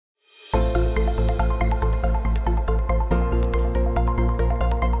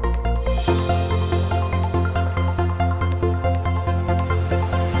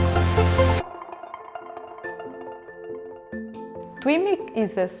TwinMic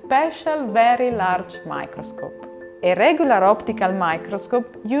is a special, very large microscope. A regular optical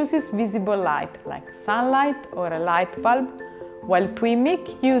microscope uses visible light, like sunlight or a light bulb, while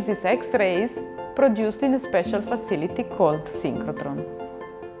TwinMic uses X-rays produced in a special facility called Sincrotrone.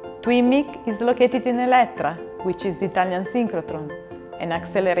 TwinMic is located in Elettra, which is the Italian synchrotron, an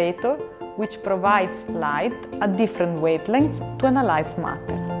accelerator which provides light at different wavelengths to analyze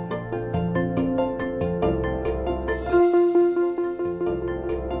matter.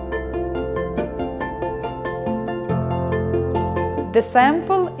 The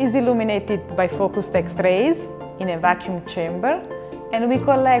sample is illuminated by focused X-rays in a vacuum chamber, and we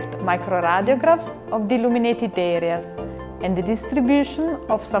collect microradiographs of the illuminated areas and the distribution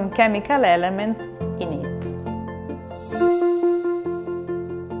of some chemical elements in it.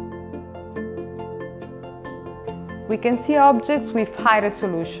 We can see objects with high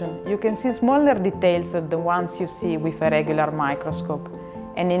resolution. You can see smaller details than the ones you see with a regular microscope.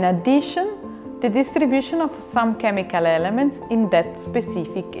 And in addition, the distribution of some chemical elements in that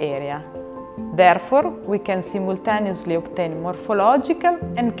specific area. Therefore, we can simultaneously obtain morphological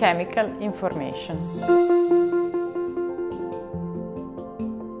and chemical information.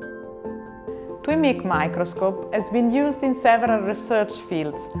 TwinMic microscope has been used in several research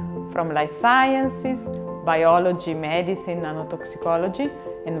fields, from life sciences, biology, medicine, nanotoxicology,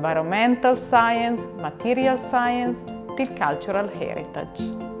 environmental science, material science, till cultural heritage.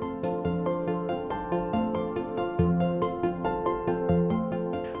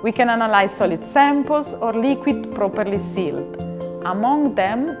 We can analyze solid samples or liquid properly sealed. Among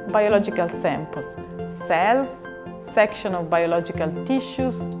them, biological samples, cells, sections of biological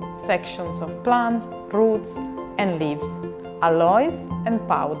tissues, sections of plants, roots and leaves, alloys and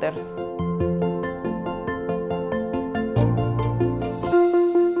powders.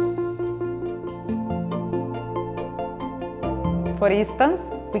 For instance,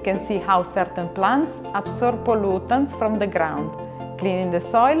 we can see how certain plants absorb pollutants from the ground, cleaning the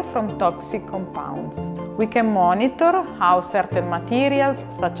soil from toxic compounds. We can monitor how certain materials,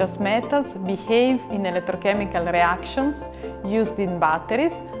 such as metals, behave in electrochemical reactions used in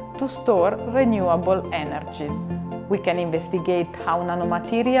batteries to store renewable energies. We can investigate how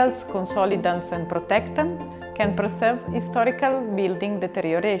nanomaterials, consolidants and protectants can preserve historical building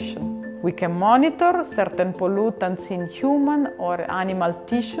deterioration. We can monitor certain pollutants in human or animal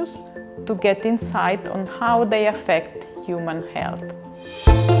tissues to get insight on how they affect human health.